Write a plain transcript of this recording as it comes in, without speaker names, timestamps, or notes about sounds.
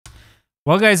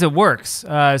Well, guys, it works.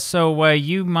 So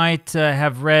you might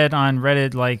have read on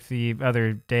Reddit like the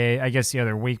other day, I guess the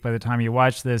other week by the time you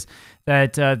watch this,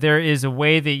 that there is a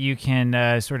way that you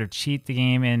can sort of cheat the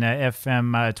game in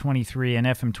FM23 and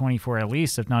FM24 at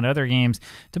least, if not other games,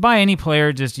 to buy any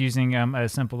player just using a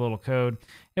simple little code.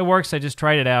 It works. I just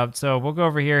tried it out. So we'll go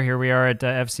over here. Here we are at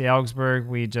FC Augsburg.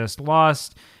 We just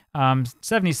lost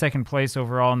 72nd place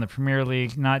overall in the Premier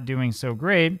League, not doing so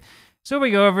great. So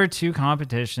we go over to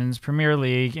competitions, Premier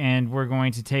League, and we're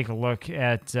going to take a look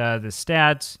at the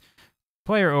stats,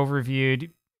 player overviewed.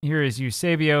 Here is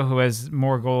Eusebio, who has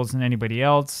more goals than anybody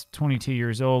else, 22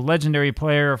 years old, legendary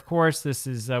player, of course. This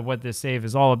is what this save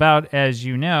is all about, as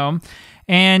you know.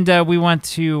 And we want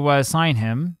to sign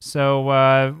him. So,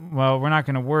 well, we're not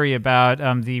going to worry about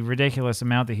the ridiculous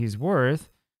amount that he's worth.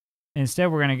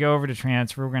 Instead, we're going to go over to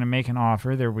transfer. We're going to make an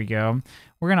offer. There we go.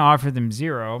 We're going to offer them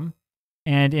 0.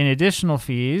 And in additional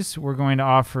fees, we're going to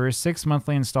offer 6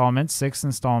 monthly installments, 6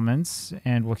 installments,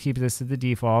 and we'll keep this at the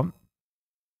default.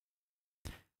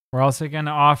 We're also going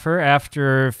to offer,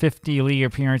 after 50 league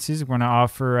appearances, we're going to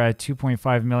offer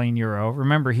 2.5 million euro.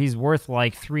 Remember, he's worth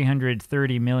like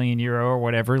 330 million euro or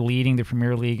whatever, leading the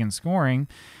Premier League in scoring.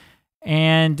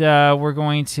 And we're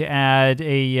going to add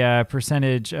a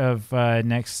percentage of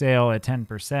next sale at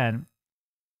 10%.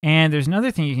 And there's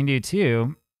another thing you can do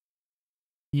too.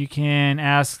 You can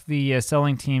ask the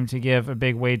selling team to give a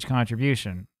big wage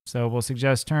contribution. So we'll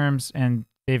suggest terms, and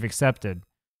they've accepted.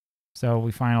 So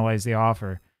we finalize the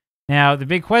offer. Now, the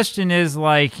big question is,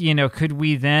 like, could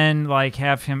we then, like,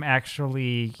 have him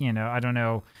actually, I don't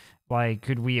know, like,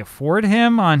 could we afford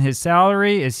him on his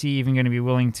salary? Is he even going to be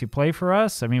willing to play for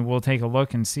us? I mean, we'll take a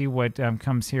look and see what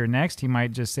comes here next. He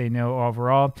might just say no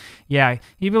overall. Yeah,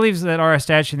 he believes that our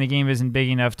stature in the game isn't big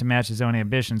enough to match his own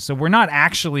ambitions. So we're not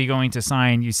actually going to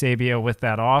sign Eusebio with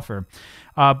that offer.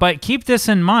 But keep this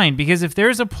in mind, because if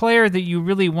there's a player that you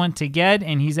really want to get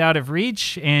and he's out of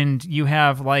reach and you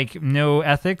have like no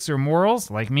ethics or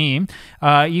morals like me,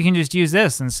 you can just use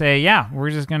this and say, yeah, we're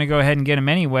just going to go ahead and get him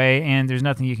anyway, and there's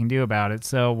nothing you can do about it.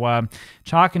 So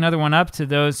chalk another one up to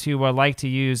those who like to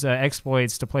use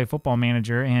exploits to play Football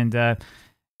Manager, and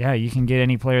yeah, you can get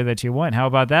any player that you want. How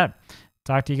about that?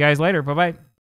 Talk to you guys later. Bye-bye.